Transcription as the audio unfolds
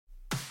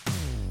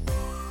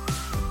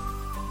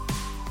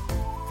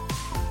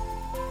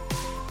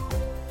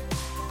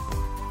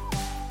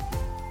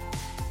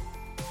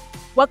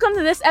Welcome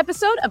to this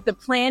episode of the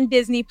Plan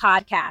Disney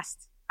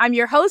podcast. I'm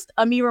your host,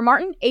 Amira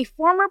Martin, a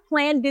former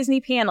Plan Disney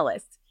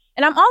panelist,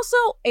 and I'm also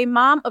a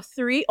mom of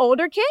 3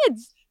 older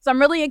kids. So I'm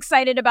really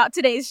excited about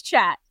today's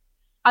chat.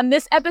 On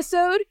this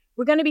episode,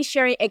 we're going to be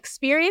sharing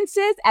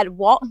experiences at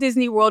Walt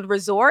Disney World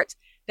Resort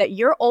that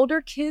your older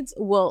kids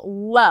will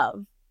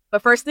love.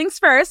 But first things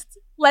first,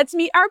 let's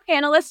meet our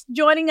panelists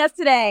joining us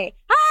today.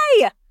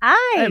 Hi.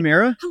 Hi. Hi,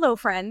 Amira. Hello,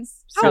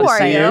 friends. So How are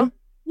excited.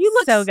 You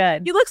look so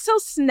good. You look so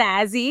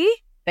snazzy.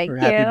 Thank We're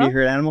you. happy to be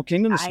here at Animal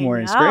Kingdom this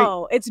morning. It's great. I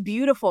know. It's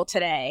beautiful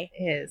today.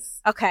 It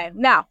is. Okay,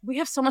 now we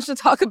have so much to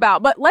talk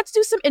about, but let's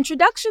do some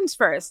introductions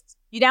first.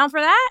 You down for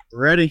that?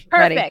 Ready?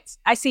 Perfect. Ready.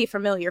 I see a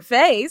familiar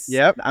face.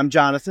 Yep. I'm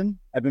Jonathan.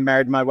 I've been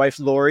married to my wife,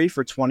 Lori,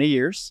 for 20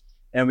 years,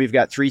 and we've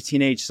got 3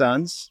 teenage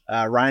sons.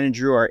 Ryan and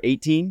Drew are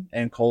 18,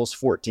 and Cole's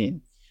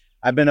 14.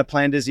 I've been a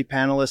Plan Disney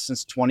panelist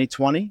since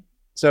 2020.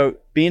 So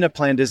being a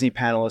Plan Disney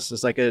panelist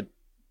is like a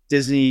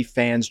Disney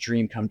fan's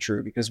dream come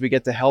true because we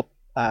get to help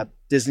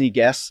Disney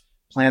guests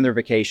plan their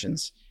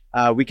vacations.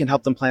 We can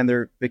help them plan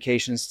their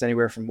vacations to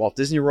anywhere from Walt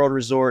Disney World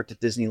Resort to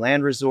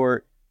Disneyland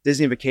Resort,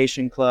 Disney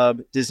Vacation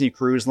Club, Disney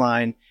Cruise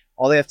Line.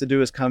 All they have to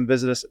do is come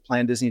visit us at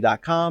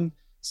plandisney.com,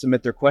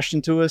 submit their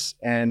question to us,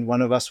 and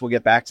one of us will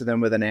get back to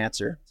them with an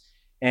answer.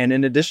 And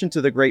in addition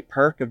to the great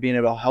perk of being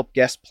able to help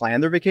guests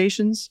plan their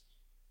vacations,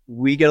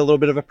 we get a little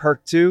bit of a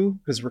perk too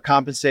because we're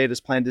compensated as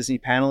Plan Disney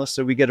panelists.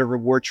 So we get a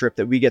reward trip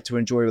that we get to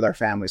enjoy with our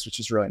families,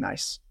 which is really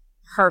nice.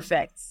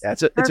 Perfect. Yeah,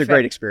 it's a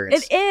great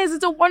experience. It is.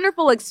 It's a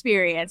wonderful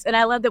experience. And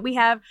I love that we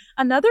have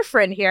another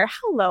friend here.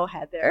 Hello,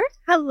 Heather.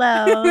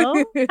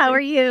 Hello. How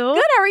are you?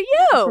 Good. How are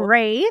you?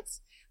 Great.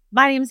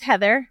 My name's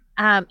Heather.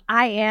 I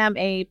am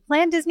a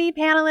Plan Disney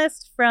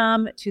panelist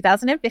from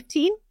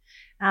 2015.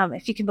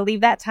 If you can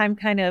believe that, time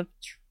kind of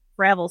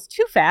travels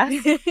too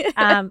fast.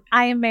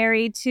 I am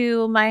married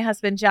to my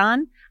husband,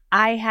 John.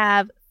 I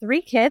have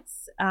 3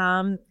 kids.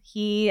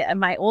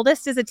 My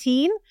oldest is a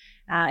teen.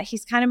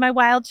 He's kind of my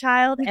wild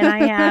child. And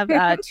I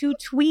have 2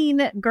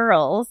 tween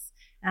girls.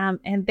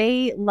 And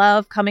they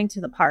love coming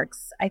to the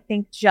parks, I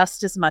think,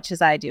 just as much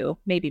as I do.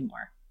 Maybe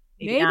more.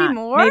 Maybe not.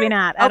 more? Maybe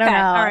not. I don't know.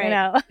 All right.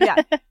 I don't know.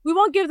 Yeah. We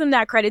won't give them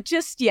that credit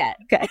just yet.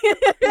 Okay.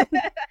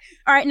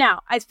 All right.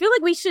 Now, I feel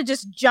like we should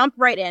just jump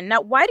right in.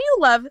 Now, why do you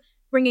love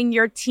bringing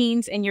your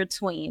teens and your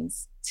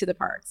tweens to the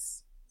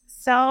parks?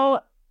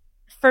 So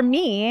for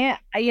me,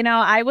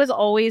 I was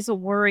always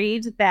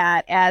worried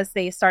that as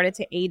they started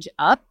to age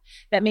up,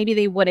 that maybe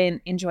they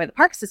wouldn't enjoy the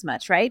parks as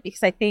much, right?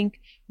 Because I think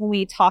when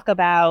we talk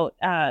about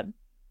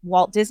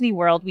Walt Disney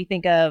World, we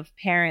think of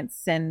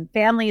parents and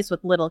families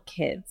with little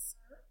kids.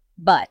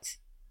 But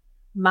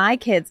my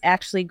kids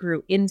actually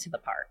grew into the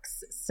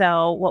parks.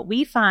 So what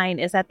we find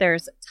is that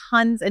there's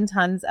tons and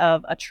tons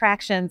of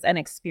attractions and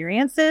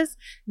experiences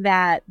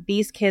that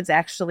these kids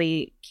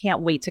actually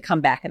can't wait to come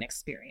back and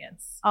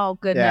experience. Oh,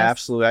 goodness. Yeah,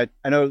 absolutely.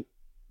 I know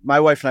my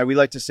wife and I, we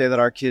like to say that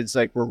our kids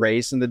were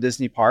raised in the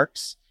Disney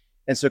parks.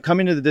 And so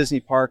coming to the Disney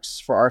parks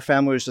for our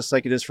family is just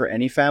like it is for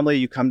any family.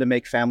 You come to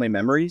make family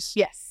memories.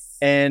 Yes.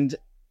 And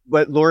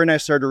what Lori and I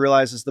started to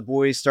realize as the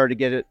boys started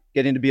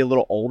getting to be a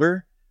little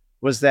older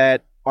was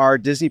that our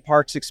Disney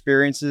parks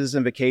experiences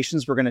and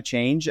vacations were going to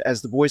change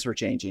as the boys were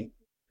changing.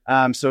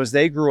 So as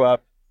they grew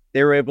up,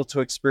 they were able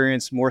to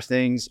experience more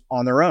things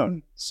on their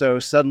own. So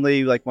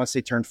suddenly, once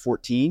they turned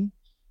 14,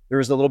 there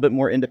was a little bit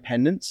more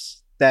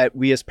independence that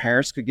we as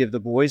parents could give the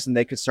boys, and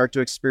they could start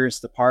to experience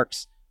the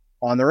parks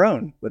on their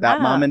own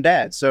without mom and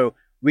dad. So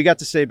we got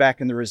to stay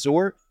back in the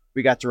resort.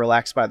 We got to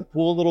relax by the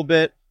pool a little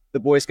bit. The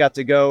boys got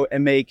to go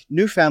and make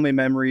new family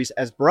memories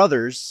as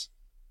brothers.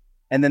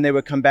 And then they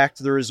would come back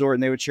to the resort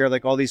and they would share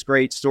all these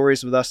great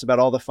stories with us about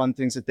all the fun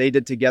things that they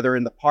did together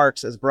in the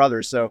parks as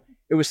brothers. So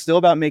it was still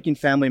about making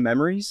family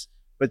memories,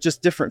 but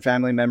just different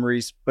family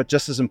memories, but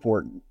just as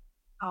important.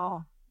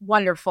 Oh,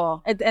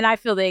 wonderful. And I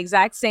feel the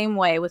exact same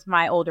way with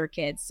my older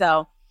kids.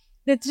 So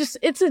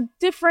it's a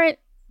different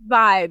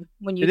vibe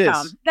when you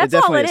come. That's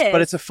all it is.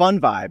 But it's a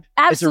fun vibe.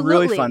 Absolutely. It's a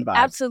really fun vibe.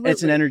 Absolutely.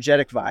 It's an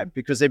energetic vibe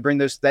because they bring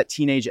that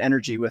teenage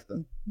energy with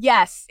them.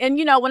 Yes. And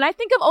when I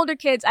think of older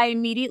kids, I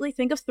immediately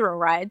think of thrill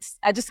rides.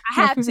 I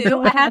have to.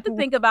 I have to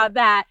think about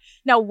that.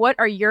 Now, what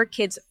are your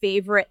kids'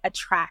 favorite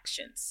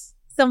attractions?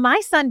 So my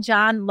son,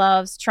 John,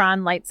 loves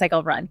Tron Light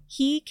Cycle Run.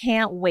 He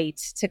can't wait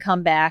to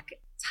come back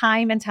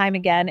time and time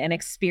again and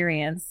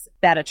experience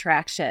that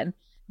attraction.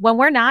 When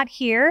we're not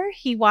here,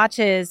 he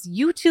watches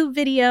YouTube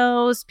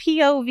videos,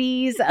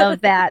 POVs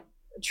of that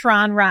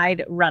Tron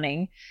ride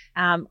running.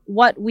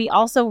 What we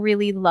also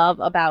really love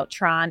about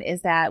Tron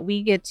is that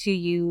we get to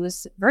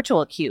use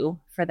virtual queue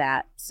for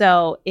that.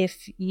 So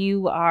if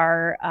you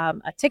are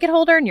a ticket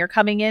holder and you're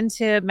coming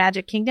into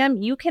Magic Kingdom,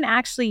 you can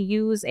actually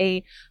use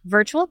a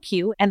virtual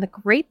queue. And the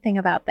great thing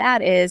about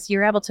that is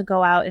you're able to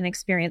go out and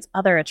experience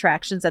other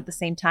attractions at the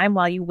same time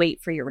while you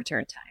wait for your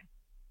return time.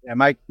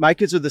 Yeah, my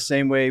kids are the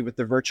same way with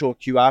the virtual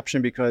queue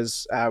option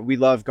because we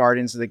love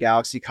Guardians of the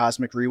Galaxy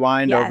Cosmic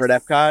Rewind over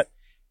at Epcot.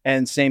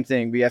 And same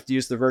thing, we have to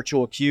use the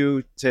virtual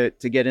queue to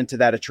get into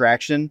that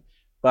attraction.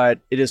 But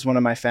it is one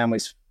of my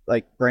family's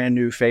like brand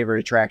new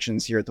favorite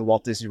attractions here at the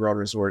Walt Disney World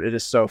Resort. It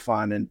is so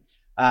fun. And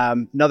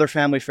another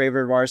family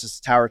favorite of ours is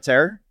Tower of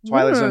Terror,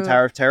 Twilight Zone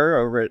Tower of Terror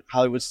over at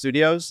Hollywood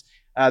Studios.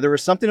 There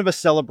was something of a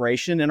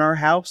celebration in our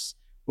house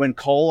when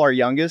Cole, our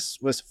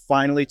youngest, was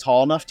finally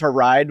tall enough to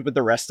ride with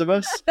the rest of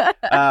us.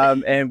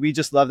 And we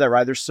just love that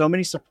ride. There's so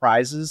many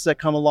surprises that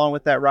come along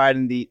with that ride,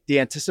 and the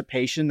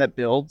anticipation that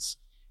builds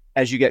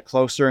as you get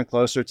closer and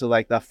closer to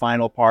like the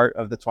final part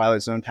of the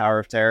Twilight Zone Tower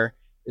of Terror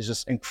is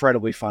just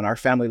incredibly fun. Our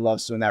family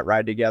loves doing that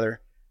ride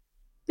together.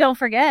 Don't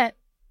forget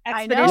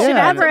Expedition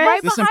Yeah, Everest.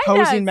 right this behind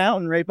imposing us.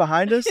 mountain right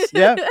behind us.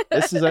 Yeah,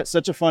 this is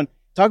such a fun.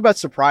 Talk about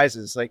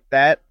surprises. Like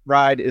that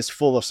ride is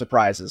full of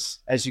surprises,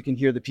 as you can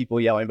hear the people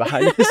yelling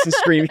behind us and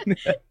screaming.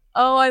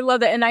 Oh, I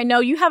love that. And I know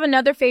you have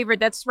another favorite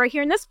that's right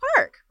here in this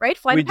park, right?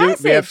 Flight of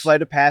Passage. We have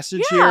Flight of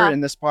Passage Yeah. here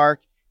in this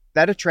park.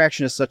 That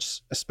attraction is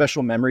such a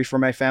special memory for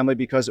my family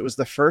because it was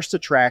the first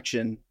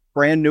attraction,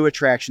 brand new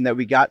attraction that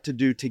we got to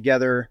do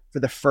together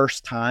for the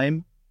first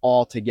time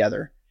all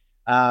together.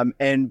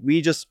 And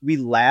we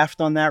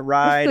laughed on that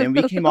ride and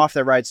we came off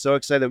that ride so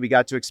excited that we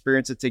got to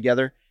experience it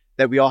together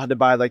that we all had to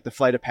buy like the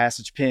Flight of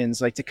Passage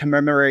pins, like to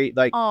commemorate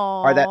like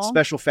that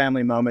special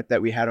family moment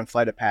that we had on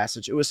Flight of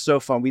Passage. It was so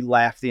fun. We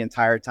laughed the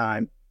entire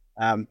time.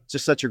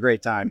 Just such a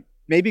great time.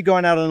 Maybe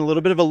going out on a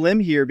little bit of a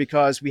limb here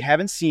because we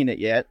haven't seen it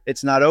yet.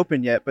 It's not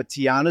open yet, but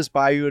Tiana's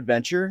Bayou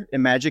Adventure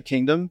in Magic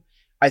Kingdom,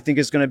 I think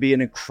is going to be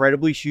an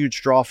incredibly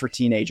huge draw for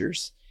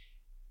teenagers.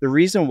 The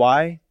reason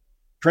why,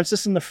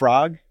 Princess and the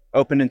Frog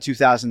opened in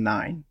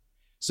 2009.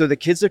 So the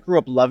kids that grew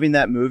up loving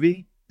that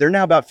movie, they're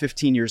now about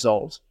 15 years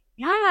old.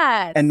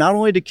 Yes. And not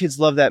only do kids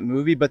love that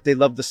movie, but they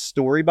love the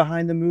story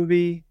behind the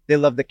movie. They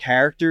love the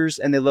characters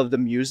and they love the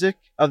music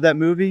of that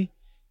movie.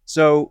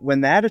 So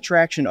when that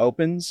attraction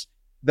opens,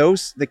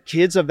 the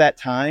kids of that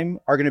time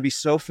are going to be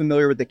so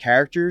familiar with the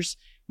characters.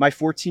 My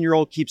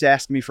 14-year-old keeps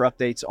asking me for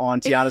updates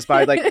on Tiana's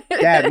Bayou. Like,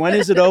 Dad, when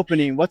is it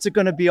opening? What's it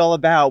going to be all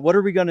about? What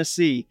are we going to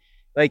see?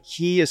 Like,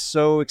 he is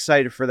so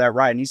excited for that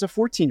ride. And he's a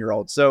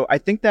 14-year-old. So I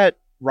think that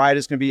ride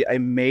is going to be a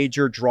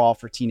major draw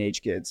for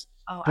teenage kids.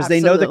 Because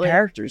they know the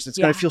characters. It's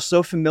going to feel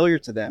so familiar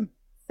to them.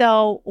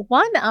 So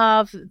one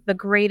of the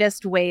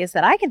greatest ways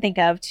that I can think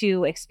of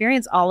to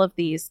experience all of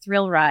these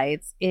thrill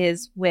rides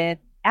is with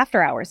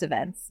after hours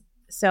events.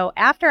 So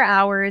after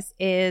hours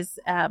is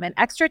an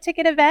extra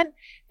ticket event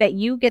that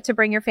you get to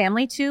bring your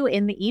family to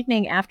in the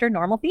evening after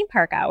normal theme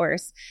park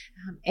hours.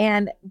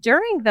 And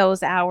during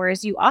those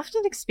hours, you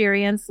often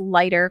experience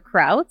lighter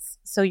crowds.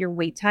 So your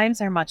wait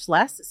times are much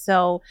less.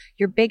 So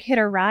your big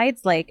hitter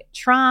rides like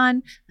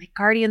Tron, like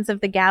Guardians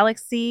of the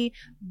Galaxy,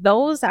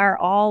 those are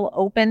all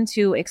open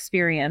to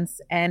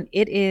experience. And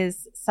it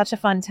is such a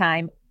fun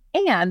time.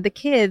 And the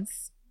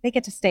kids, they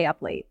get to stay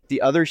up late.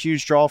 The other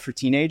huge draw for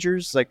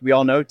teenagers, like we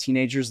all know,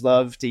 teenagers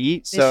love to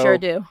eat. They So sure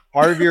do.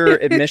 part of your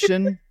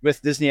admission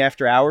with Disney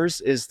After Hours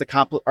is the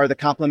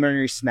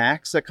complimentary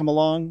snacks that come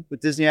along with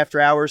Disney After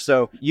Hours.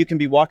 So you can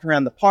be walking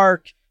around the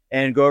park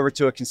and go over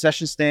to a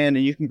concession stand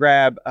and you can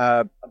grab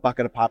a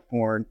bucket of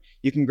popcorn.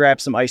 You can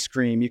grab some ice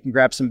cream. You can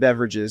grab some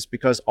beverages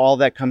because all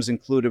that comes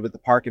included with the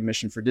park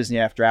admission for Disney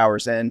After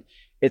Hours. And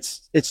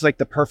it's like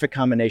the perfect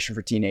combination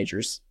for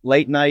teenagers.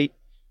 Late night,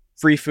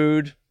 free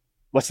food.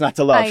 What's not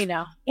to love? I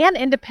know. And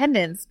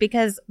independence,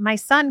 because my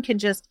son can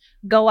just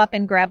go up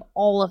and grab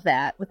all of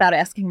that without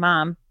asking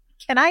Mom,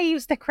 can I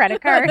use the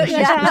credit card? Or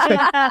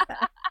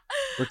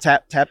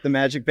tap the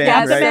magic band,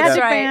 Yes, right? that's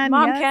Yeah. right. Band,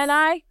 Mom, yes. can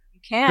I? You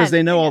can. Because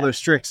they know all those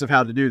tricks of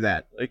how to do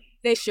that. Like,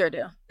 They sure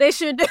do. They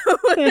sure do.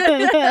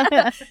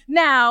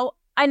 Now,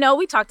 I know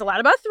we talked a lot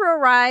about thrill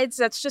rides.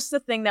 That's just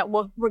the thing that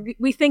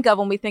we think of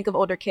when we think of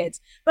older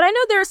kids. But I know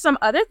there are some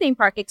other theme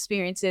park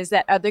experiences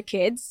that other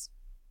kids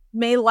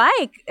may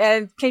like.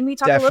 Can we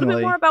talk a little bit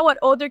Definitely. more about what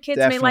older kids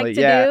may like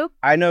to yeah. do?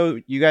 I know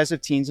you guys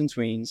have teens and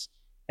tweens,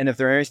 and if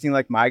they're anything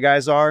like my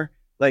guys are,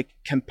 like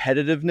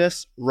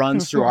competitiveness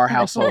runs through our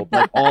household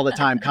like all the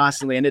time,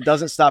 constantly, and it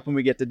doesn't stop when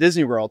we get to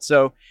Disney World.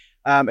 So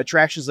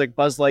attractions like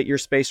Buzz Lightyear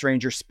Space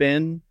Ranger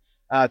Spin,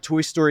 Toy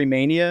Story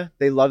Mania,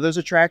 they love those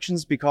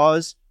attractions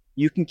because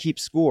you can keep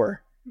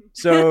score.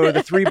 So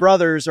the three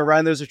brothers are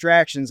running those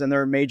attractions, and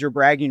there are major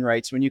bragging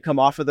rights when you come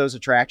off of those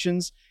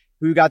attractions.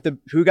 Who got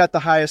the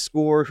highest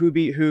score? Who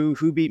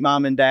beat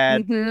Mom and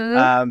Dad?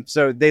 Mhm.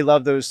 So they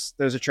love those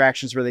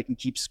attractions where they can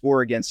keep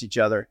score against each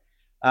other.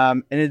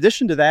 In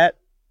addition to that,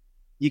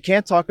 you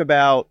can't talk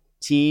about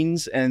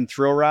teens and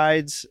thrill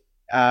rides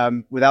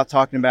without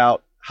talking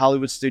about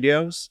Hollywood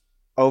Studios.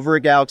 Over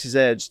at Galaxy's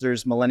Edge,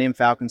 there's Millennium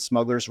Falcon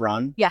Smuggler's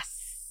Run.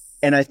 Yes.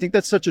 And I think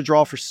that's such a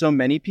draw for so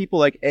many people.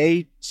 Like,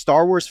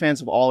 Star Wars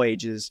fans of all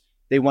ages,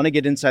 they want to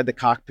get inside the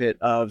cockpit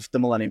of the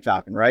Millennium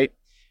Falcon, right?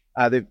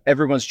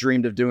 Everyone's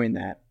dreamed of doing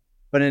that.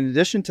 But in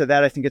addition to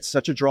that, I think it's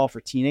such a draw for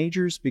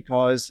teenagers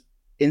because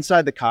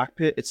inside the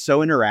cockpit, it's so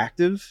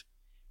interactive.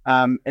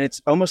 And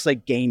it's almost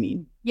like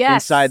gaming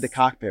inside the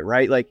cockpit,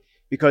 right? Like,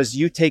 because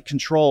you take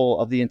control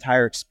of the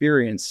entire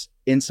experience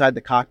inside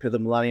the cockpit of the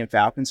Millennium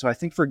Falcon. So I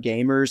think for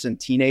gamers and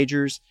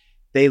teenagers,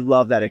 they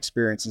love that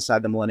experience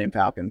inside the Millennium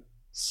Falcon.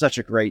 Such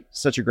a great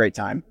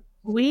time.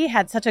 We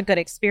had such a good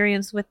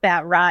experience with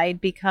that ride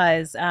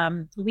because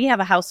we have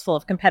a house full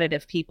of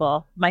competitive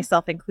people,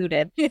 myself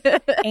included.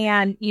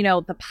 And,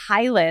 the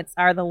pilots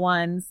are the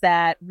ones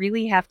that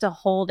really have to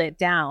hold it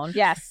down.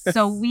 Yes.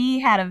 So we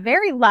had a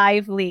very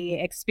lively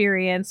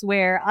experience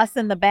where us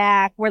in the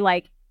back were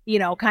like,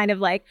 kind of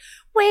like,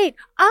 wait,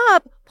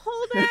 up,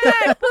 pull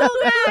back,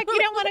 you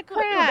don't want to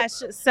crash.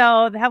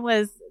 So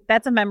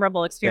that's a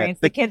memorable experience.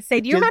 Yeah, the kids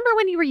say, do you remember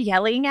when you were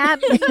yelling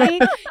at me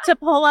to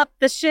pull up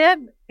the ship?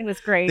 It was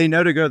great. They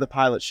know to go to the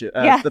pilot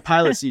the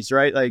pilot seats,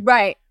 right? Like,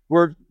 right.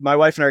 My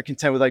wife and I are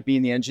content with like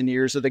being the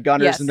engineers or the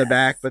gunners in the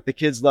back, but the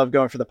kids love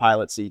going for the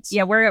pilot seats.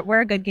 Yeah,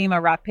 we're a good game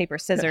of rock, paper,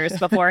 scissors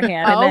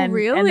beforehand.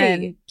 Really? And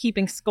then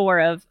keeping score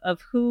of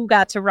who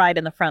got to ride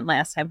in the front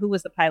last time, who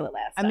was the pilot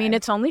last time. I mean,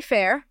 it's only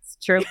fair. It's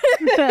true.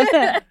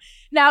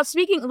 Now,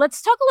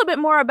 let's talk a little bit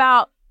more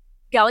about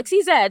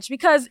Galaxy's Edge,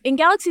 because in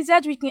Galaxy's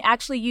Edge, we can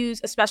actually use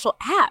a special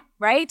app,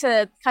 right?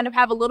 To kind of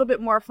have a little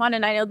bit more fun.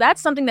 And I know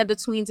that's something that the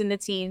tweens and the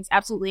teens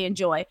absolutely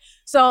enjoy.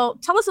 So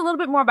tell us a little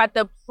bit more about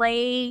the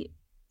Play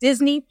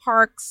Disney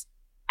Parks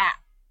app.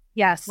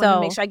 Yeah,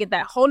 so make sure I get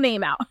that whole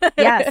name out.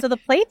 Yeah, so the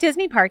Play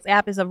Disney Parks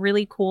app is a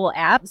really cool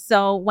app.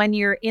 So when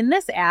you're in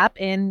this app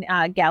in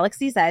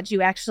Galaxy's Edge,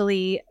 you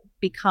actually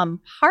become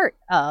part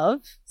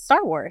of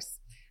Star Wars.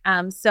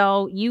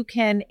 So you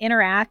can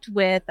interact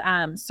with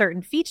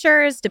certain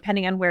features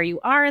depending on where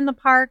you are in the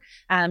park.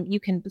 You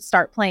can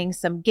start playing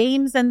some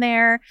games in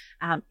there.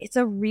 It's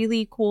a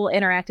really cool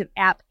interactive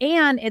app.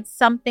 And it's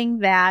something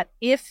that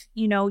if,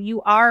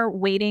 you are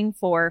waiting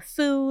for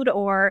food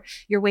or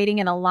you're waiting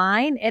in a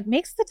line, it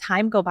makes the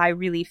time go by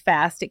really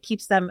fast. It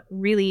keeps them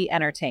really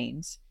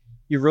entertained.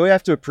 You really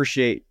have to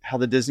appreciate how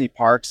the Disney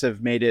parks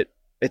have made it.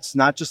 It's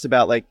not just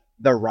about like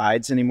the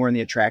rides anymore and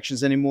the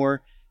attractions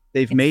anymore.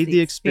 They've made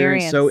the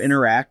experience so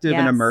interactive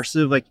and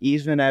immersive, like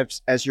even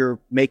as you're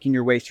making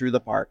your way through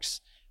the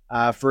parks.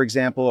 For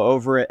example,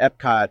 over at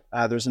Epcot,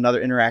 there's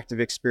another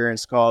interactive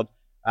experience called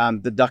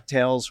the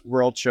DuckTales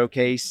World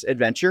Showcase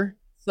Adventure.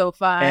 So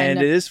fun. And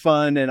it is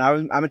fun. And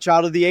I'm a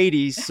child of the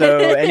 80s, so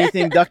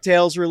anything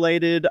DuckTales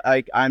related,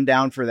 I'm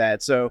down for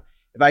that. So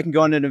if I can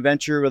go on an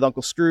adventure with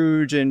Uncle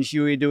Scrooge and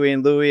Huey, Dewey,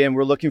 and Louie, and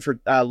we're looking for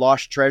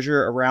lost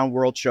treasure around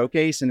World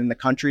Showcase and in the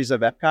countries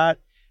of Epcot,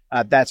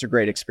 that's a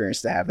great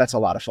experience to have. That's a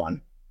lot of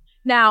fun.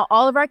 Now,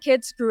 all of our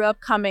kids grew up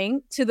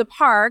coming to the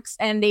parks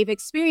and they've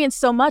experienced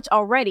so much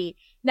already.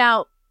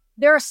 Now,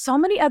 there are so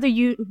many other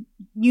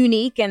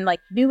unique and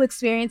like new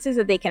experiences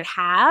that they can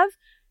have.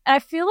 And I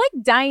feel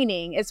like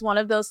dining is one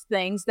of those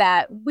things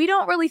that we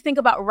don't really think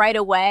about right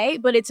away,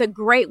 but it's a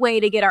great way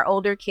to get our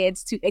older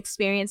kids to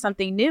experience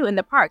something new in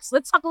the parks.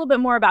 Let's talk a little bit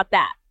more about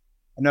that.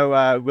 I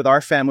know with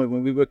our family,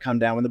 when we would come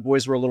down, when the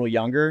boys were a little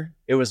younger,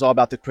 it was all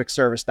about the quick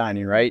service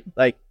dining, right?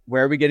 Like,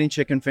 where are we getting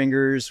chicken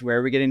fingers? Where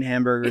are we getting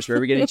hamburgers? Where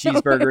are we getting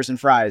cheeseburgers and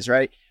fries,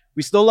 right?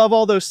 We still love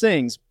all those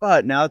things.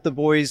 But now that the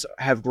boys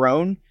have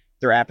grown,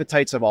 their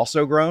appetites have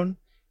also grown.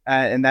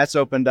 And that's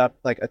opened up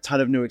like a ton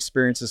of new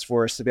experiences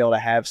for us to be able to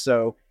have.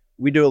 So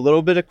we do a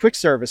little bit of quick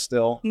service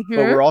still, but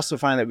we're also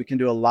finding that we can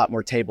do a lot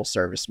more table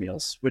service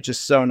meals, which is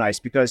so nice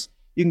because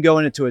you can go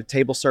into a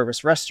table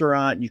service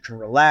restaurant, you can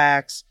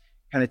relax,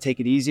 kind of take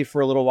it easy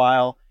for a little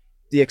while.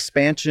 The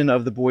expansion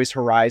of the boys'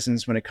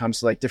 horizons when it comes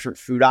to like different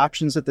food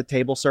options at the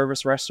table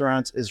service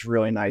restaurants is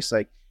really nice.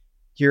 Like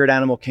here at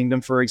Animal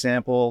Kingdom, for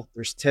example,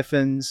 there's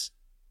Tiffin's,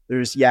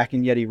 there's Yak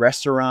and Yeti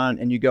restaurant,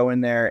 and you go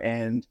in there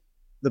and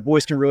the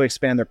boys can really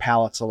expand their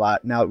palates a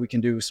lot now that we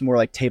can do some more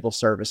like table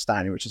service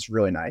dining, which is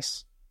really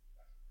nice.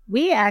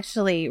 We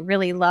actually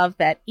really love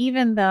that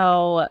even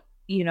though,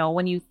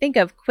 when you think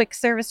of quick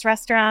service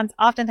restaurants,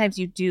 oftentimes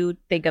you do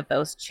think of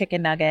those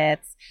chicken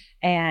nuggets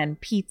and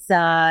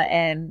pizza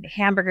and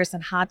hamburgers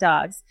and hot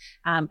dogs.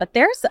 But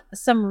there's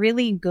some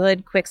really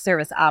good quick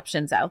service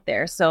options out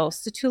there. So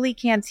Satuli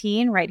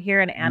Canteen right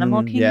here in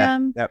Animal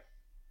Kingdom. Yeah. Yep.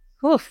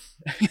 Oof.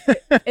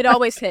 It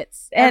always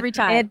hits every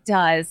time. It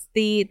does.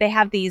 They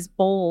have these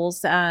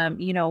bowls,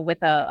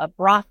 with a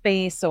broth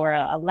base or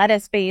a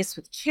lettuce base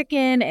with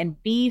chicken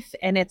and beef.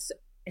 And it's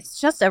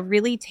just a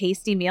really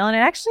tasty meal. And it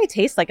actually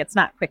tastes like it's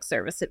not quick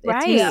service. It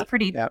tastes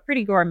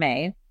pretty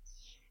gourmet.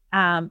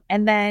 And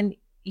then,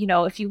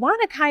 if you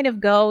want to kind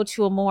of go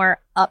to a more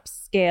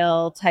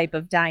upscale type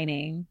of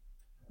dining,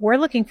 we're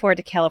looking forward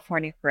to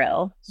California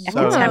Grill at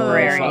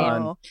Contemporary.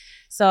 Fun.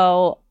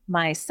 So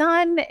my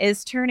son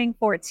is turning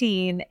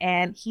 14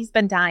 and he's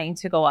been dying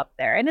to go up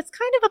there. And it's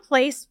kind of a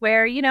place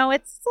where,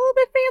 it's a little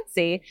bit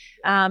fancy.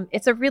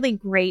 It's a really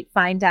great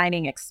fine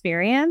dining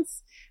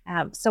experience.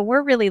 So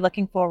we're really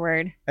looking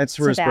forward. It's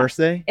for his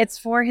birthday? It's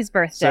for his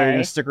birthday. So you're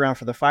going to stick around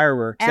for the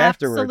fireworks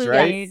afterwards,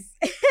 right?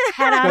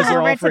 Head on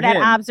over to that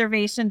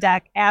observation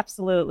deck.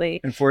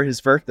 Absolutely. And for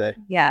his birthday.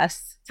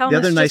 Yes. Tell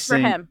him it's just for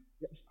him.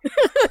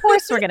 Of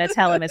course we're going to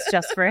tell him it's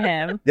just for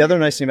him. The other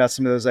nice thing about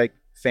some of those like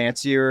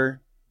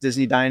fancier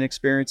Disney dining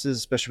experiences,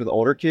 especially with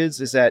older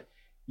kids, is that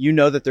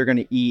that they're going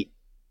to eat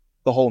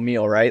the whole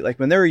meal, right? Like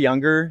when they were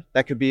younger,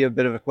 that could be a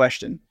bit of a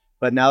question.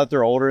 But now that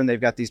they're older and they've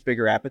got these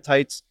bigger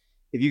appetites,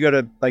 if you go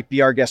to like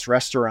Be Our Guest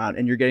restaurant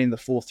and you're getting the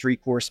full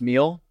 3-course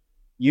meal,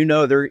 you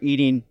know they're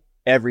eating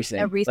everything.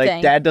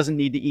 Like dad doesn't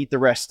need to eat the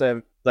rest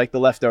of like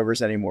the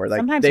leftovers anymore. Like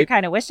sometimes you're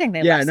kind of wishing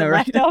they left some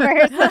right?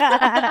 leftovers.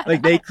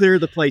 Like they clear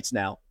the plates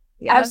now.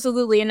 Yeah.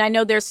 Absolutely. And I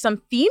know there's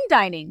some theme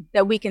dining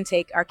that we can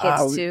take our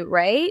kids to,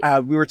 right?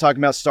 We were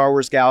talking about Star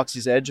Wars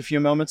Galaxy's Edge a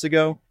few moments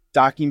ago.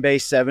 Docking Bay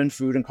 7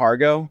 Food and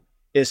Cargo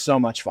is so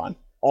much fun.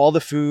 All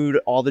the food,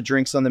 all the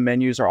drinks on the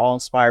menus are all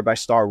inspired by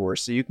Star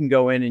Wars. So you can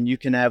go in and you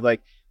can have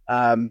like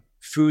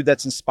food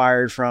that's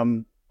inspired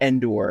from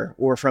Endor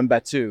or from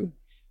Batuu.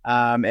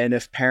 And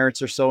if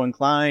parents are so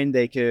inclined,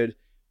 they could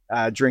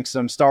drink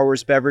some Star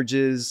Wars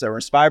beverages that were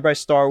inspired by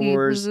Star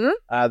Wars.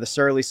 The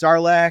Surly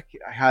Sarlacc,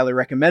 I highly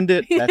recommend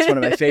it. That's one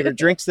of my favorite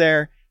drinks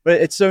there.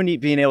 But it's so neat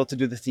being able to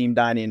do the theme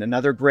dining.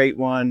 Another great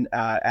one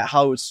at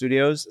Hollywood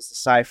Studios is the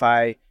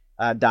Sci-Fi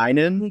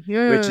Dine-In,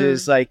 which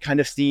is like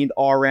kind of themed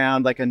all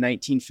around like a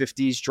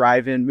 1950s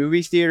drive-in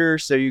movie theater.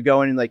 So you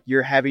go in and like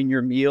you're having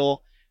your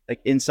meal like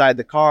inside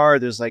the car.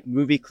 There's like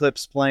movie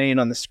clips playing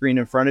on the screen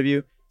in front of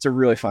you. It's a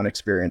really fun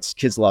experience.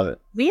 Kids love it.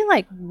 We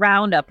like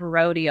Roundup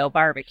Rodeo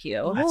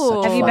Barbecue.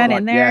 Have you been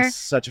in there? Yes,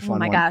 such a fun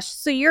one. Oh my gosh.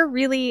 So you're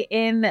really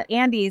in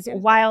Andy's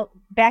wild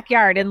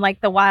backyard in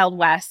like the Wild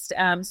West.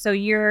 So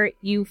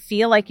you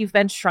feel like you've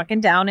been shrunken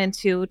down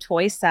into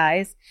toy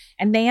size,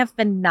 and they have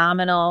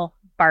phenomenal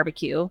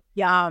barbecue.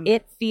 Yum.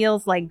 It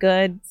feels like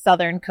good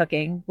Southern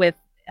cooking with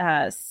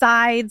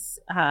sides.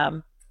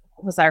 What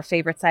was our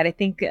favorite side? I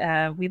think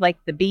we like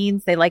the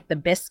beans. They like the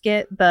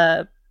biscuit,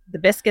 the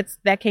biscuits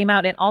that came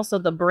out, and also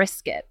the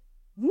brisket.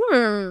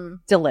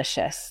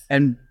 Delicious.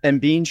 And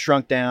being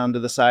shrunk down to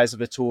the size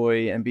of a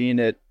toy and being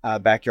at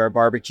Backyard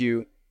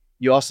Barbecue,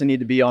 you also need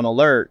to be on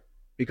alert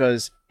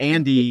because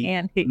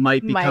Andy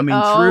might be coming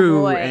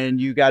through, and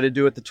you got to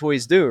do what the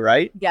toys do,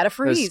 right? You got to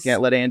freeze.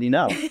 Can't let Andy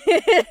know.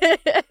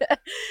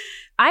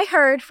 I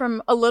heard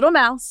from a little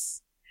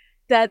mouse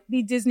that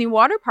the Disney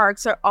water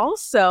parks are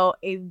also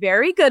a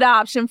very good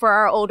option for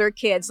our older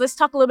kids. Let's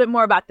talk a little bit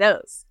more about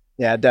those.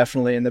 Yeah,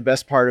 definitely. And the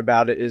best part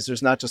about it is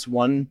there's not just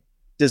one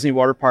Disney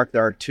water park.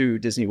 There are two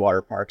Disney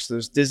water parks.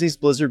 There's Disney's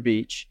Blizzard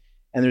Beach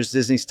and there's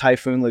Disney's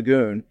Typhoon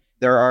Lagoon.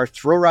 There are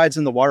thrill rides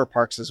in the water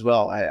parks as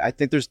well. I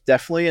think there's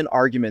definitely an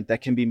argument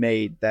that can be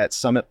made that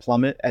Summit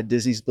Plummet at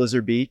Disney's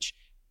Blizzard Beach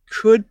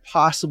could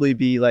possibly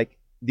be like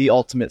the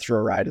ultimate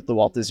thrill ride at the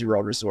Walt Disney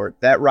World Resort.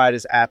 That ride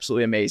is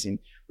absolutely amazing.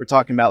 We're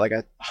talking about like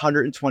a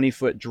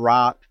 120-foot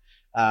drop,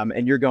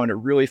 and you're going at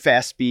really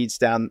fast speeds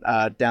down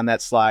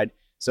that slide.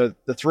 So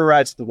the thrill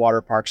rides at the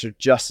water parks are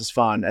just as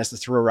fun as the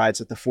thrill rides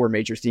at the four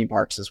major theme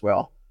parks as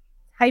well.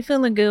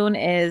 Typhoon Lagoon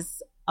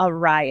is a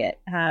riot.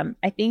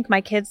 I think my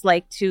kids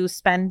like to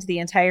spend the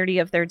entirety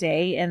of their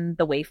day in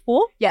the wave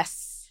pool.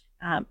 Yes.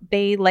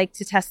 They like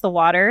to test the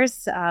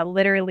waters,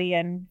 literally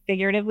and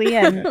figuratively,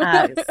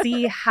 and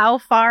see how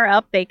far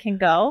up they can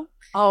go.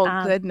 Oh,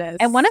 goodness.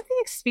 And one of the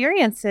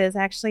experiences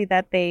actually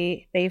that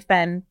they've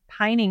been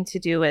pining to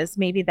do is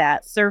maybe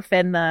that surf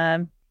in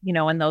the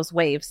in those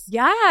waves.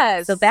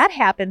 Yes. So that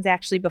happens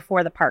actually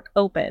before the park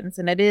opens,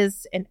 and it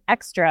is an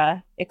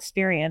extra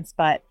experience,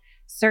 but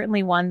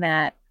certainly one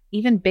that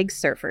even big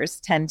surfers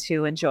tend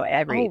to enjoy.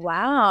 I read. Oh,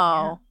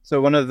 wow. Yeah. So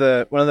one of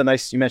the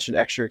nice, you mentioned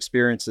extra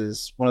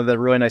experiences. One of the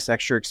really nice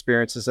extra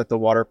experiences at the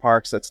water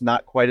parks that's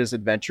not quite as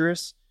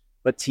adventurous,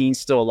 but teens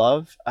still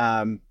love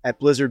at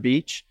Blizzard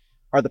Beach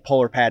are the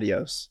polar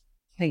patios.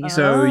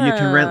 So you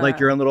can rent like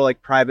your own little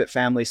like private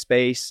family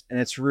space, and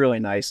it's really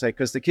nice. Like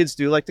because the kids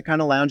do like to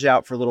kind of lounge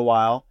out for a little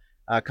while,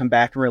 come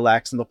back and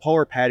relax. And the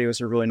polar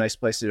patios are a really nice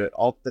place to do it.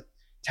 All the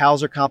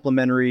towels are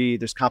complimentary.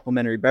 There's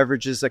complimentary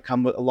beverages that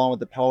come along with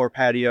the polar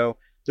patio.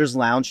 There's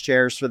lounge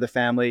chairs for the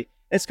family.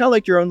 It's kind of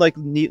like your own like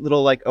neat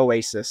little like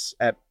oasis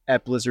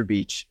at Blizzard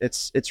Beach.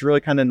 It's really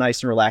kind of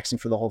nice and relaxing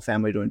for the whole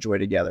family to enjoy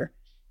together.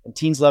 And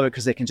teens love it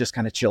because they can just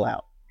kind of chill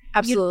out.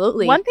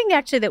 Absolutely. One thing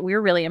actually that we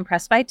were really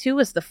impressed by too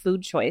was the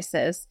food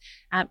choices.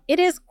 It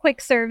is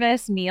quick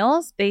service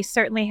meals. They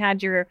certainly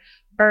had your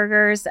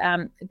burgers.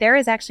 There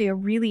is actually a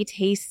really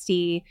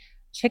tasty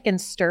chicken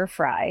stir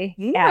fry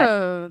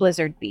at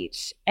Blizzard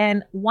Beach.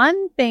 And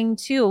one thing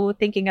too,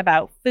 thinking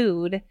about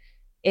food,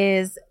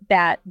 is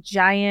that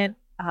giant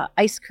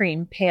ice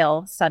cream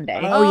pail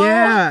sundae. Oh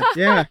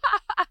yeah.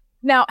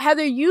 Now,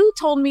 Heather, you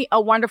told me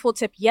a wonderful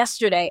tip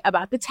yesterday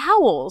about the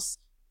towels.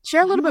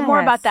 Share a little bit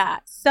more about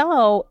that.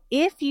 So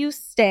if you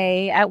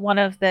stay at one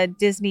of the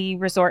Disney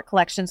Resort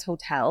Collections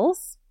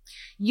hotels,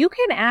 you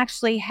can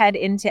actually head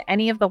into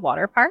any of the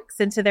water parks,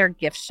 into their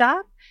gift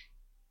shop,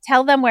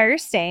 tell them where you're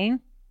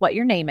staying, what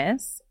your name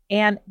is,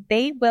 and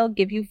they will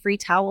give you free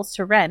towels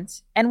to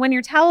rent. And when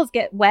your towels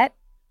get wet,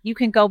 you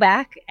can go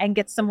back and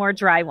get some more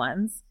dry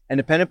ones. And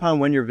depending upon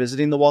when you're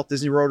visiting the Walt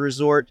Disney World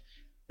Resort,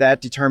 that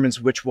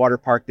determines which water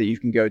park that you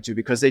can go to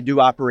because they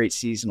do operate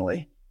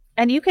seasonally.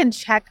 And you can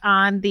check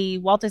on the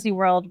Walt Disney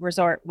World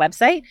Resort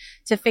website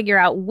to figure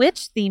out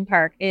which theme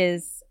park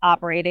is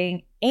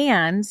operating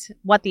and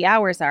what the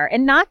hours are.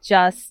 And not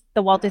just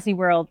the Walt Disney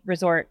World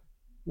Resort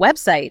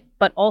website,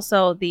 but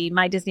also the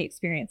My Disney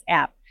Experience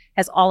app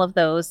has all of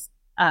those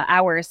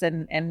hours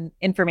and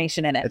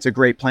information in it. It's a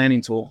great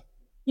planning tool.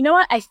 You know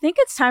what? I think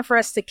it's time for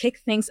us to kick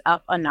things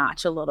up a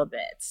notch a little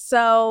bit.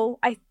 So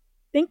I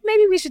think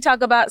maybe we should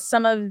talk about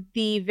some of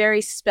the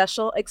very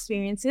special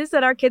experiences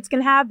that our kids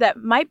can have that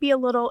might be a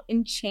little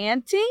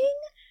enchanting.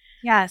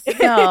 Yes.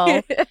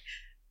 So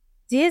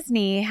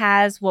Disney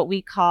has what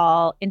we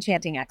call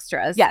enchanting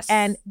extras. Yes.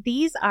 And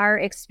these are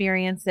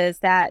experiences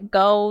that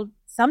go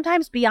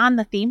sometimes beyond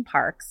the theme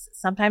parks.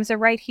 Sometimes they're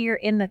right here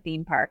in the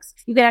theme parks.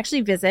 You can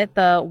actually visit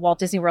the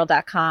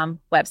WaltDisneyWorld.com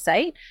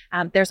website.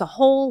 There's a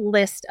whole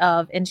list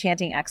of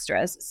enchanting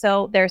extras.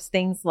 So there's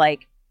things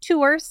like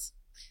tours.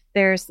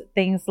 There's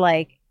things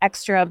like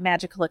extra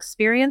magical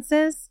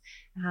experiences.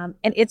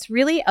 And it's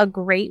really a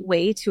great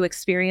way to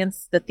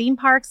experience the theme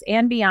parks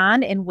and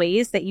beyond in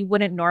ways that you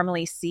wouldn't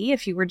normally see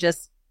if you were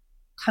just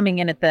coming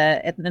in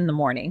in the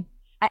morning.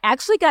 I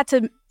actually got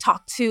to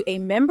talk to a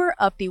member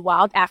of the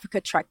Wild Africa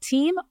Trek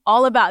team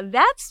all about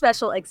that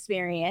special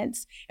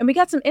experience. And we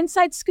got some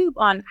inside scoop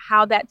on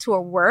how that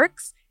tour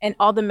works and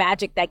all the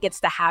magic that gets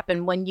to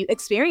happen when you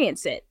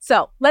experience it.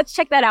 So let's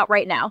check that out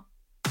right now.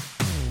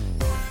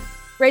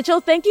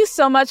 Rachel, thank you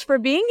so much for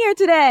being here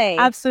today.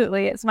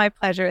 Absolutely. It's my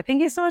pleasure.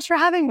 Thank you so much for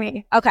having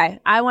me. Okay,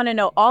 I want to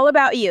know all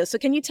about you. So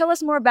can you tell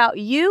us more about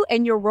you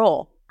and your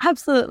role?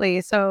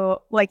 Absolutely.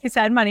 So like you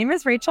said, my name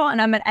is Rachel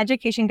and I'm an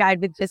education guide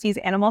with Disney's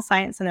Animal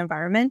Science and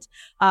Environment.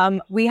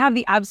 We have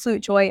the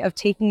absolute joy of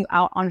taking you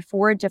out on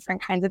 4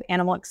 different kinds of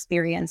animal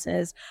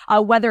experiences,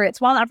 whether it's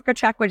Wild Africa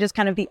Trek, which is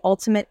kind of the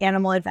ultimate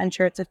animal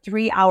adventure. It's a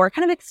 3-hour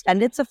kind of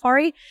extended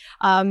safari,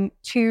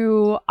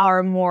 to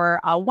our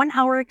more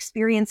 1-hour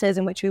experiences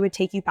in which we would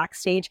take you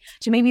backstage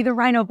to maybe the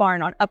Rhino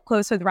Barn on Up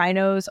Close with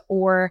Rhinos,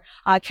 or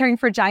Caring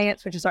for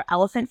Giants, which is our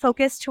elephant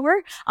focused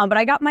tour. But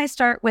I got my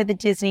start with the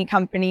Disney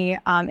company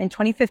in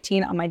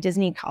 2015 on my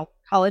Disney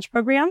college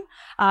program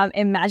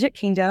in Magic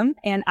Kingdom,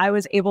 and I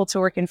was able to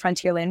work in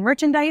Frontierland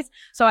merchandise.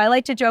 So I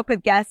like to joke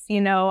with guests,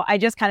 I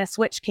just kind of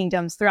switched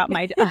kingdoms throughout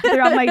my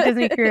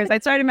Disney careers. I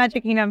started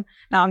Magic Kingdom,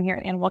 now I'm here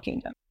at Animal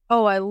Kingdom.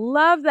 Oh, I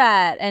love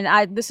that.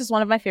 And this is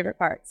one of my favorite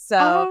parts.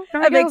 So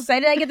I'm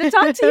excited I get to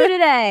talk to you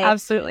today.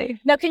 Absolutely.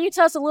 Now, can you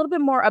tell us a little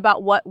bit more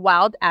about what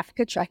Wild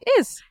Africa Trek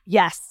is?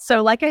 Yes.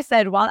 So like I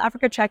said, Wild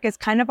Africa Trek is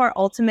kind of our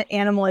ultimate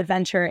animal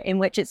adventure in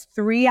which it's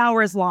 3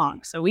 hours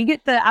long. So we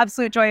get the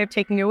absolute joy of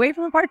taking you away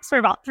from the parks for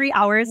about 3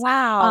 hours.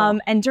 Wow.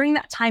 And during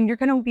that time, you're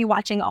going to be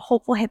watching a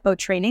hopeful hippo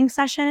training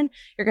session.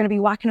 You're going to be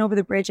walking over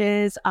the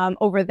bridges,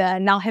 over the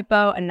Nile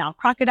hippo and Nile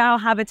crocodile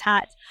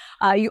habitat.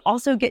 You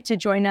also get to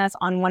join us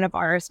on one of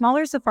our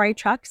smaller safari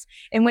trucks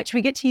in which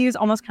we get to use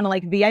almost kind of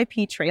like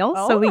VIP trails.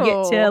 So we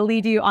get to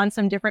lead you on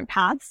some different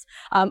paths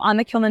on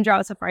the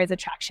Kilimanjaro Safari's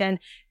attraction.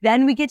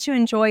 Then we get to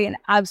enjoy an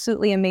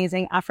absolutely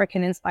amazing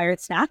African-inspired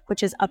snack,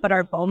 which is up at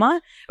our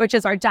Boma, which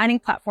is our dining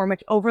platform,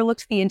 which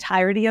overlooks the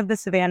entirety of the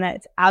savannah.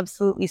 It's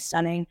absolutely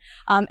stunning.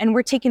 And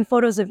we're taking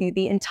photos of you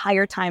the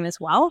entire time as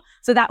well.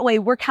 So that way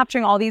we're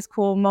capturing all these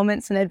cool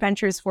moments and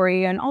adventures for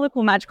you and all the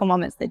cool magical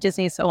moments that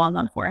Disney is so well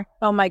known for.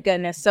 Oh my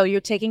goodness. So you're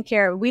taking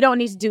care of, we don't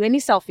need to do any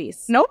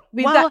selfies. Nope.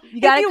 You got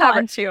it covered.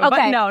 Want to,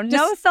 okay. But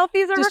no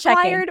selfies are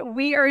required. Checking.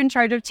 We are in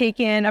charge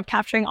of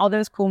capturing all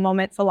those cool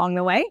moments along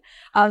the way.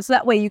 So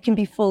that way you can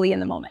be fully in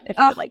the moment if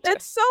you would like to.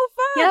 It's so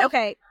fun. Yeah.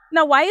 Okay.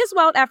 Now, why is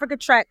Wild Africa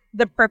Trek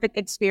the perfect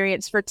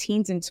experience for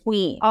teens and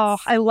tweens? Oh,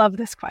 I love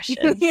this question.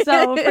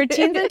 So for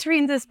teens and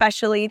tweens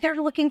especially,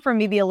 they're looking for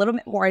maybe a little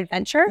bit more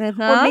adventure,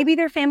 or maybe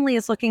their family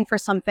is looking for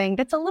something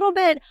that's a little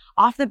bit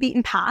off the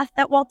beaten path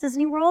at Walt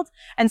Disney World.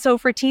 And so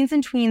for teens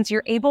and tweens,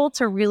 you're able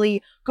to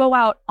really go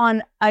out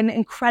on an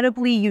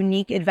incredibly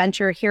unique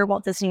adventure here at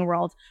Walt Disney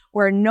World,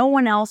 where no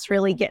one else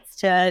really gets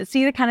to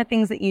see the kind of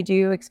things that you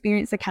do,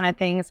 experience the kind of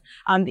things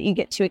that you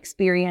get to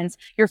experience.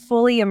 You're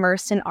fully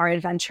immersed in our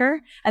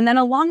adventure. And then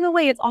along the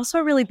way, it's also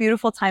a really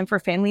beautiful time for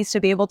families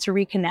to be able to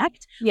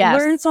reconnect,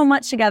 learn so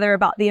much together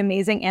about the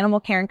amazing animal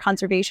care and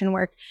conservation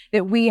work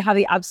that we have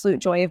the absolute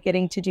joy of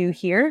getting to do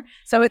here.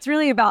 So it's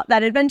really about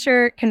that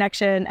adventure,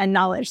 connection, and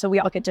knowledge. So we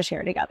all get to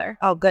share together.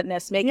 Oh,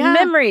 goodness. Making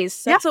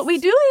memories. That's what we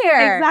do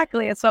here.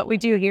 Exactly. It's what we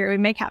do here. We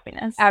make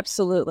happiness.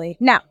 Absolutely.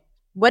 Now,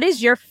 what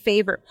is your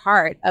favorite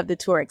part of the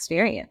tour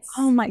experience?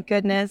 Oh my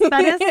goodness.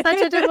 That is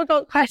such a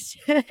difficult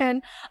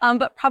question.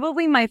 But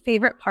probably my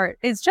favorite part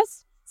is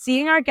just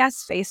seeing our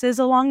guests' faces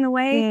along the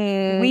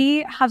way.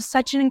 We have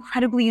such an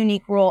incredibly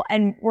unique role,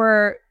 and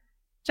we're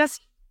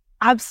just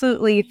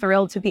absolutely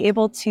thrilled to be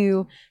able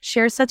to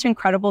share such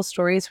incredible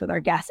stories with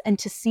our guests and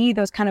to see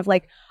those kind of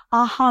like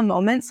aha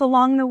moments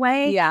along the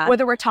way. Yeah.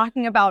 Whether we're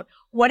talking about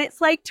what it's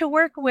like to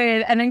work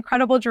with an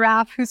incredible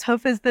giraffe whose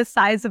hoof is the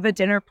size of a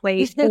dinner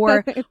plate,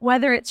 or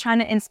whether it's trying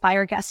to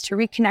inspire guests to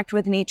reconnect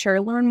with nature,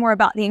 learn more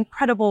about the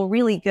incredible,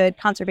 really good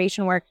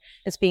conservation work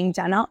that's being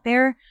done out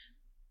there.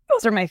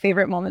 Those are my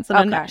favorite moments in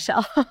a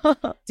nutshell.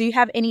 Do you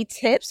have any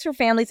tips for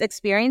families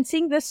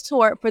experiencing this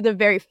tour for the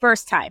very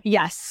first time?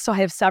 Yes. So I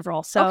have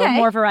several. So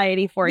more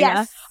variety for you.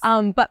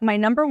 But my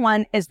number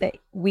one is that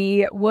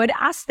we would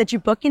ask that you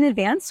book in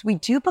advance. We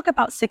do book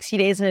about 60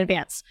 days in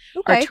advance.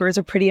 Okay. Our tours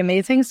are pretty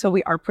amazing, so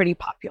we are pretty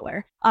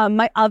popular.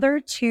 My other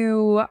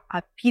two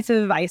pieces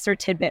of advice or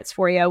tidbits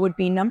for you would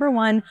be, number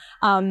one,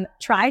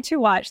 try to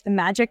watch The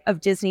Magic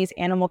of Disney's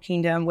Animal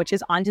Kingdom, which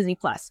is on Disney+.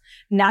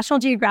 National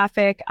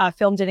Geographic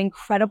filmed an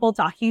incredible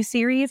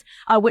docuseries,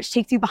 which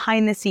takes you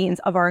behind the scenes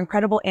of our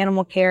incredible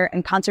animal care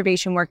and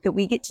conservation work that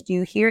we get to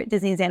do here at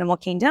Disney's Animal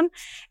Kingdom.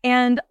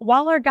 And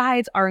while our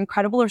guides are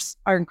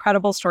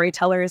incredible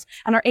storytellers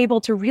and are able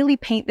to really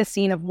paint the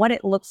scene of what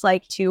it looks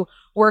like to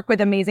work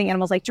with amazing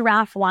animals like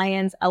giraffe,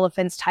 lions,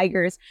 elephants,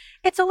 tigers,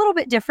 it's a little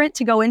bit different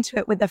to go into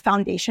it with the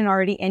foundation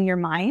already in your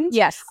mind.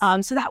 Yes.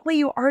 So that way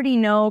you already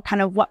know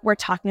kind of what we're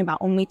talking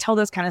about when we tell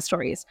those kind of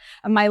stories.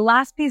 My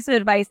last piece of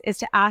advice is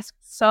to ask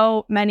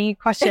so many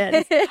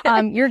questions.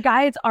 Your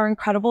guides are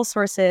incredible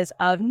sources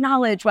of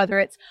knowledge, whether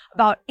it's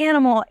about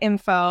animal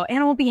info,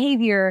 animal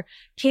behavior,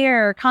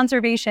 care,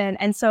 conservation.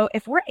 And so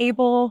if we're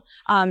able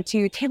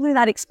to tailor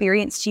that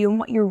experience to you and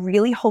what you're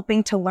really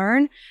hoping to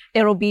learn,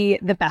 it'll be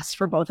the best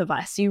for both of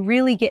us. You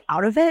really get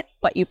out of it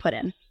what you put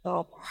in.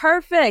 Oh,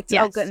 perfect.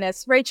 Yes. Oh,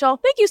 goodness. Rachel,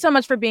 thank you so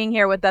much for being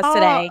here with us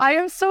today. I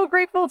am so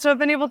grateful to have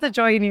been able to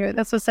join you.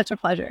 This was such a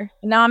pleasure.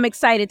 Now I'm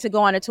excited to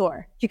go on a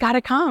tour. You got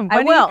to come. I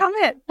When will. do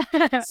you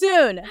come in?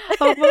 Soon.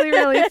 Hopefully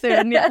really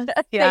soon. Yes.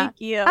 Yeah.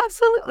 Thank you.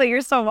 Absolutely.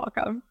 You're so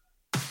welcome.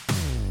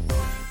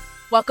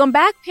 Welcome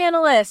back,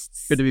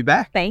 panelists. Good to be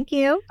back. Thank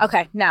you.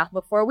 Okay, now,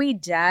 before we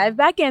dive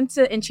back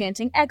into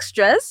Enchanting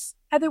Extras,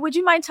 Heather, would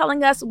you mind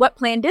telling us what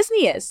Plan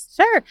Disney is?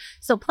 Sure.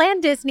 So Plan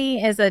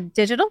Disney is a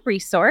digital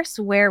resource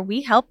where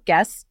we help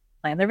guests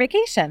plan their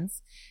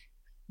vacations.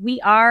 We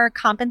are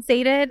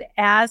compensated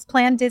as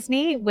Plan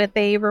Disney with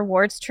a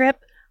rewards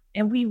trip,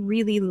 and we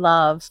really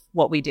love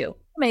what we do.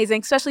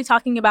 Amazing, especially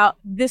talking about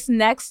this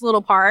next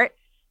little part.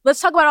 Let's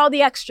talk about all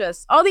the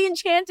extras, all the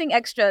enchanting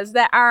extras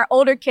that our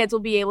older kids will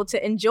be able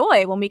to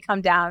enjoy when we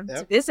come down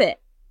to visit.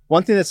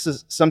 One thing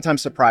that's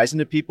sometimes surprising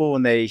to people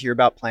when they hear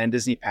about Plan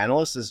Disney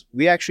panelists is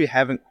we actually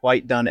haven't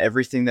quite done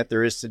everything that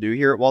there is to do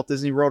here at Walt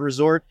Disney World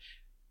Resort.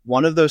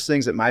 One of those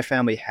things that my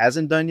family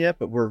hasn't done yet,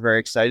 but we're very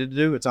excited to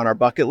do, it's on our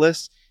bucket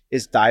list,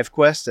 is Dive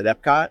Quest at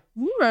Epcot.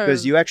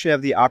 Because you actually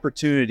have the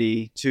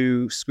opportunity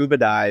to scuba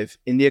dive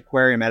in the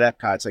aquarium at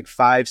Epcot. It's like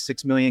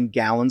 5-6 million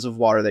gallons of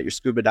water that you're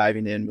scuba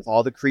diving in with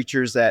all the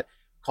creatures that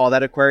call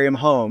that aquarium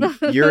home.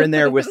 You're in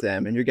there with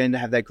them, and you're getting to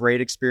have that great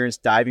experience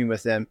diving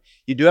with them.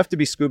 You do have to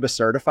be scuba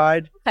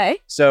certified. Okay.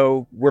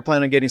 So we're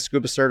planning on getting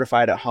scuba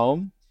certified at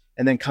home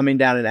and then coming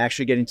down and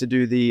actually getting to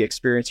do the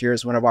experience here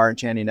as one of our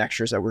enchanting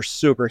extras that we're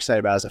super excited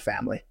about as a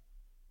family.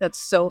 That's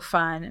so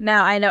fun.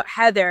 Now, I know,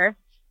 Heather,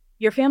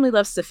 your family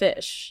loves to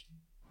fish.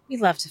 We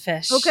love to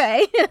fish.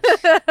 Okay.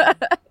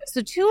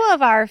 So two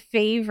of our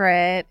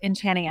favorite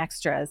enchanting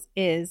extras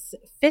is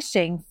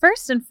fishing,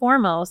 first and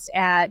foremost,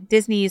 at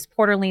Disney's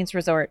Port Orleans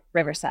Resort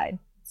Riverside.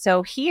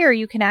 So here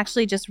you can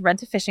actually just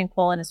rent a fishing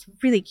pole, and it's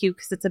really cute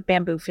because it's a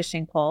bamboo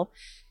fishing pole.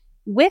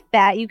 With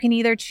that, you can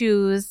either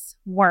choose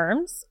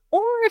worms,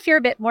 or if you're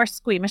a bit more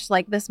squeamish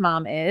like this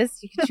mom is,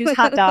 you can choose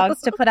hot dogs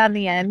to put on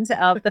the end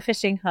of the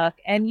fishing hook,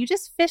 and you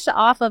just fish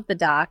off of the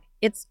dock.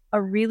 It's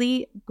a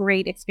really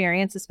great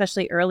experience,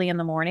 especially early in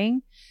the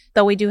morning,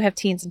 though we do have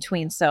teens and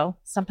tweens, so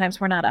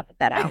sometimes we're not up at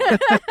that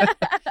hour.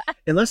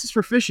 Unless it's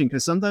for fishing,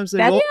 because sometimes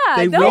they'll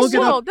will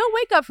get up. They'll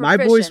wake up for My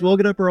fishing. boys will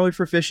get up early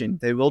for fishing.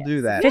 They will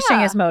do that. Fishing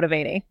Yeah. is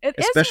motivating. It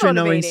is Especially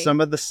knowing motivating.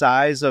 some of the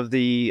size of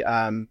the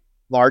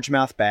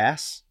largemouth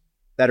bass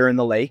that are in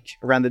the lake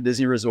around the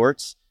Disney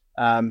resorts.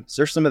 So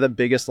there's some of the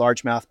biggest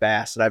largemouth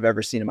bass that I've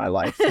ever seen in my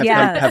life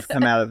have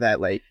come out of that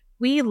lake.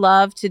 We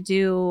love to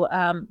do,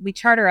 we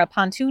charter a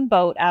pontoon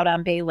boat out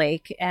on Bay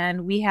Lake,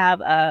 and we have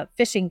a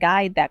fishing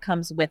guide that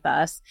comes with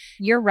us.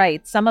 You're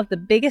right. Some of the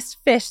biggest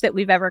fish that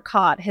we've ever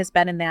caught has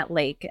been in that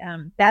lake.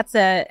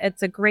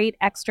 It's a great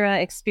extra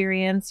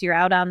experience. You're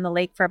out on the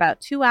lake for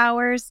about 2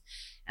 hours.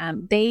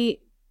 They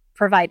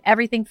provide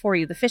everything for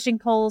you, the fishing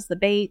poles, the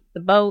bait, the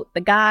boat,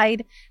 the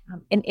guide.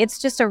 And it's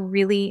just a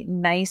really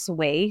nice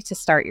way to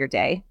start your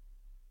day.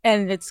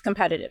 And it's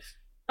competitive.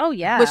 Oh,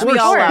 yeah. Which we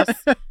all love.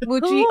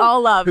 Which we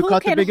all love. Who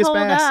caught the can biggest hold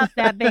bass? up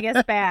that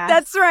biggest bass?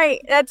 That's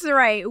right. That's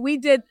right. We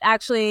did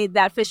actually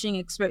that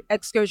fishing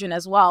excursion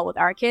as well with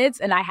our kids.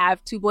 And I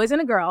have 2 boys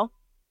and a girl.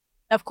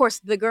 Of course,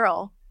 the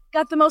girl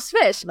got the most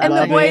fish. And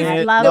the Love boys,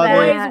 it. Love the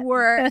that. boys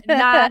were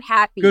not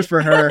happy. Good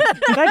for her.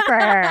 Good for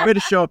her. Way to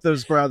show up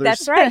those brothers.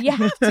 That's right. You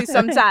have to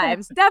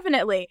sometimes.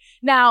 Definitely.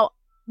 Now,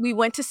 we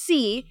went to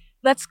sea.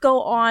 Let's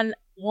go on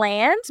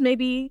land,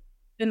 maybe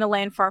in the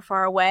land far,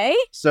 far away.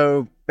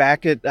 So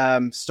back at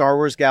Star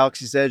Wars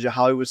Galaxy's Edge at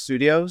Hollywood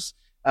Studios,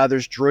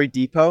 there's Droid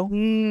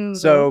Depot.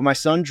 So my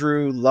son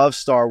Drew loves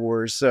Star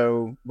Wars.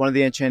 So one of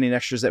the enchanting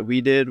extras that we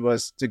did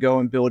was to go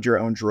and build your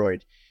own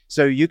droid.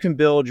 So you can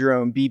build your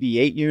own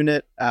BB-8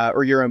 unit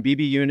or your own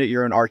BB unit,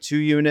 your own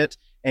R2 unit,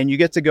 and you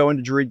get to go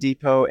into Droid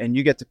Depot and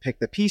you get to pick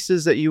the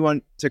pieces that you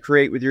want to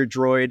create with your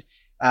droid.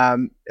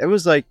 It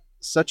was like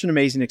such an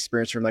amazing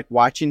experience from like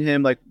watching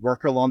him like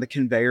work along the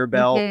conveyor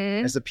belt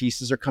as the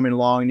pieces are coming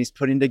along, and he's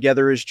putting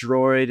together his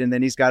droid, and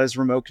then he's got his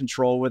remote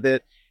control with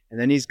it. and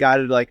then he's got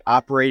it like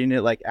operating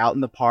it like out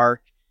in the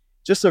park.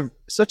 Just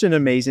such an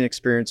amazing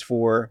experience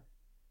for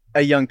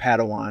a young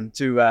Padawan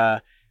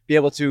to be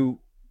able to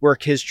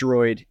work his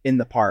droid in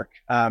the park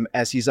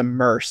as he's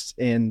immersed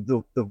in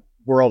the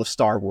world of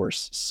Star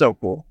Wars. So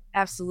cool.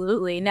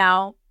 Absolutely.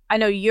 Now, I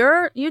know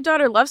your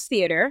daughter loves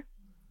theater.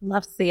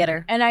 Loves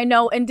theater. And I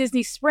know in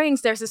Disney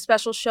Springs, there's a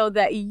special show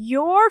that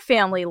your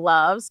family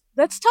loves.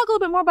 Let's talk a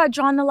little bit more about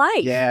Drawn to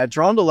Life. Yeah,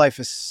 Drawn to Life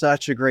is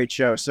such a great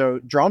show. So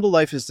Drawn to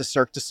Life is the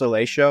Cirque du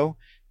Soleil show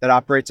that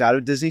operates out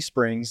of Disney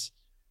Springs.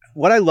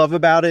 What I love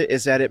about it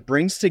is that it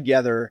brings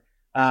together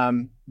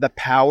the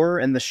power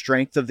and the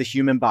strength of the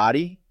human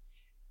body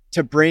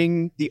to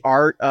bring the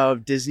art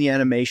of Disney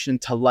animation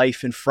to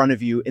life in front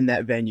of you in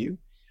that venue.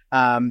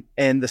 And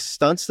the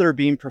stunts that are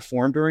being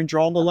performed during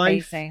Drawn to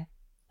Life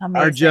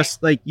are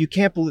just like, you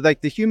can't believe,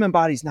 like, the human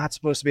body's not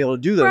supposed to be able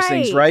to do those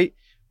things, right?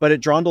 But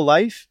at Drawn to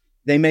Life,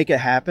 they make it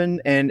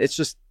happen. And it's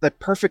just the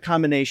perfect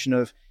combination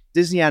of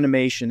Disney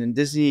animation and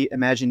Disney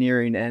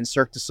Imagineering and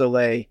Cirque du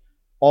Soleil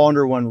all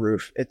under one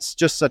roof. It's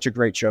just such a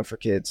great show for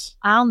kids.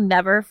 I'll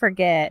never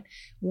forget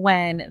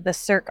when the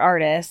Cirque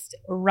artist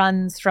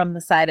runs from the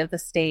side of the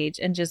stage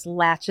and just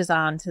latches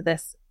on to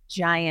this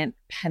giant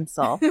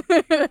pencil.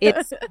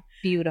 It's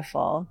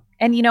beautiful.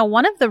 And, you know,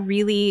 one of the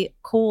really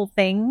cool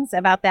things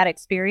about that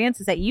experience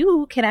is that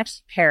you can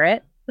actually pair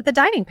it with a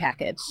dining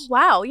package.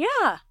 Wow,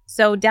 yeah.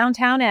 So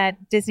downtown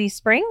at Disney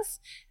Springs,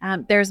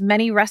 there's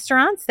many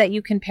restaurants that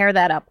you can pair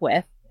that up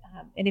with.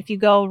 And if you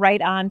go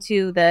right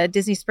onto the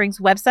Disney Springs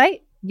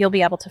website, you'll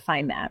be able to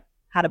find that,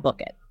 how to book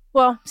it.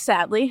 Well,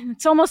 sadly,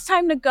 it's almost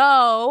time to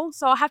go,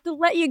 so I'll have to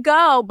let you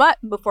go. But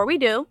before we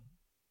do,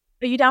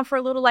 are you down for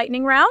a little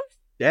lightning round?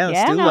 Yeah,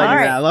 let's do the lightning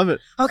round. I love it.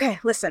 Okay,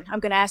 listen, I'm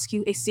going to ask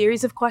you a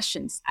series of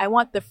questions. I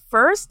want the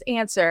first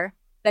answer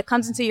that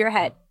comes into your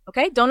head,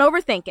 okay? Don't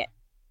overthink it.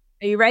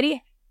 Are you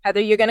ready? Heather,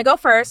 you're going to go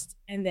first,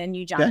 and then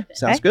you, Jonathan. Okay,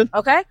 sounds good.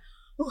 Okay?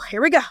 Ooh,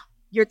 here we go.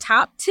 Your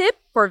top tip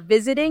for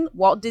visiting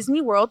Walt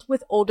Disney World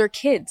with older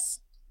kids.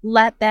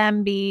 Let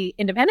them be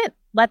independent.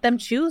 Let them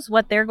choose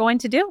what they're going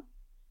to do.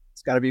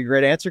 It's got to be a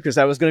great answer because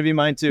that was going to be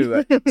mine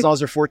too. As long as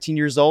they're 14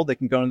 years old, they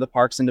can go into the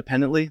parks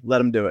independently. Let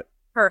them do it.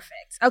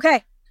 Perfect.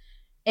 Okay.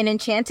 An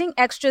enchanting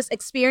extras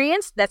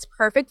experience that's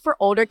perfect for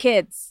older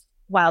kids.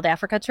 Wild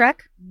Africa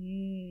Trek.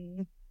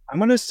 I'm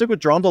going to stick with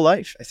Drawn to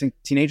Life. I think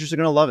teenagers are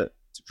going to love it.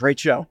 It's a great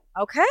show.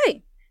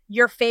 Okay.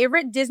 Your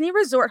favorite Disney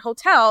resort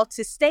hotel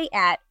to stay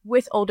at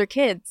with older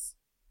kids.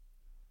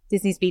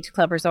 Disney's Beach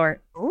Club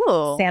Resort.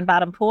 Ooh. Sand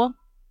bottom pool.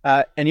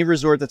 Any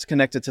resort that's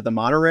connected to the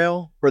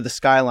monorail or the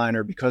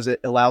Skyliner because it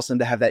allows them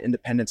to have that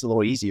independence a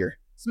little easier.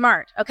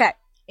 Smart. Okay.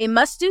 A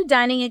must-do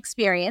dining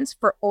experience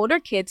for older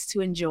kids to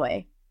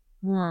enjoy.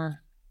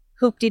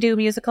 Hoop-de-doo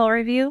musical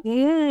review.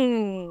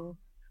 I'm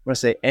going to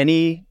say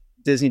any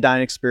Disney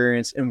dining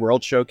experience in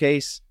World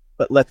Showcase,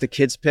 but let the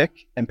kids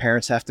pick and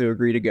parents have to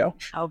agree to go.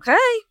 Okay.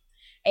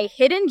 A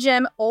hidden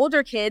gem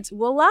older kids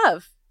will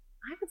love.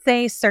 I would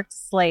say Cirque du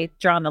Soleil,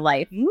 Drawn to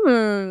Life.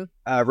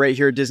 Right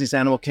here at Disney's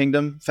Animal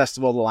Kingdom,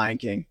 Festival of the Lion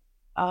King.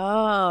 Oh,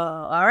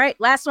 all right.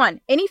 Last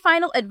one. Any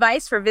final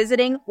advice for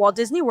visiting Walt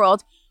Disney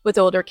World with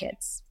older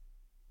kids?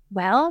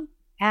 Well,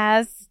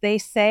 as they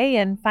say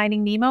in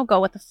Finding Nemo,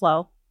 go with the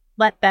flow.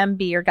 Let them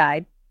be your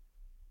guide.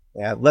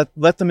 Yeah,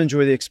 let them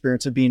enjoy the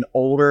experience of being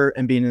older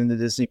and being in the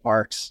Disney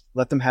parks.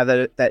 Let them have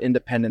that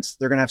independence.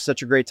 They're going to have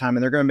such a great time,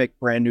 and they're going to make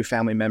brand new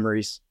family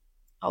memories.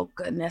 Oh,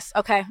 goodness.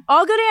 Okay.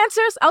 All good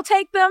answers. I'll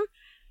take them.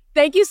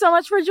 Thank you so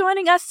much for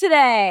joining us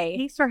today.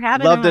 Thanks for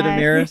having us. Loved it,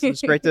 Amira.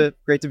 It's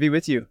great to be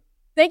with you.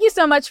 Thank you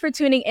so much for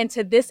tuning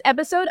into this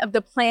episode of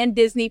the Plan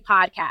Disney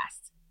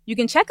Podcast. You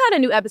can check out a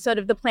new episode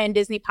of the Plan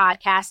Disney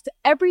Podcast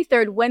every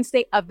third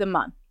Wednesday of the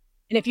month.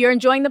 And if you're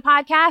enjoying the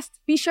podcast,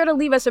 be sure to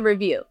leave us a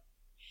review.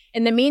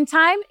 In the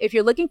meantime, if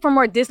you're looking for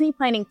more Disney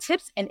planning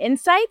tips and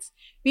insights,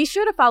 be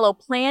sure to follow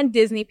Plan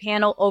Disney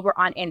Panel over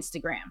on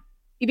Instagram.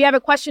 If you have a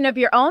question of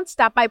your own,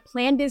 stop by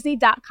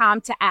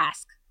plandisney.com to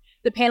ask.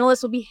 The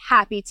panelists will be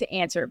happy to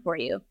answer it for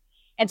you.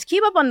 And to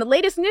keep up on the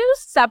latest news,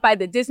 stop by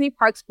the Disney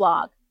Parks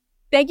blog.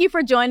 Thank you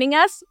for joining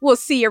us. We'll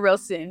see you real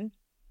soon.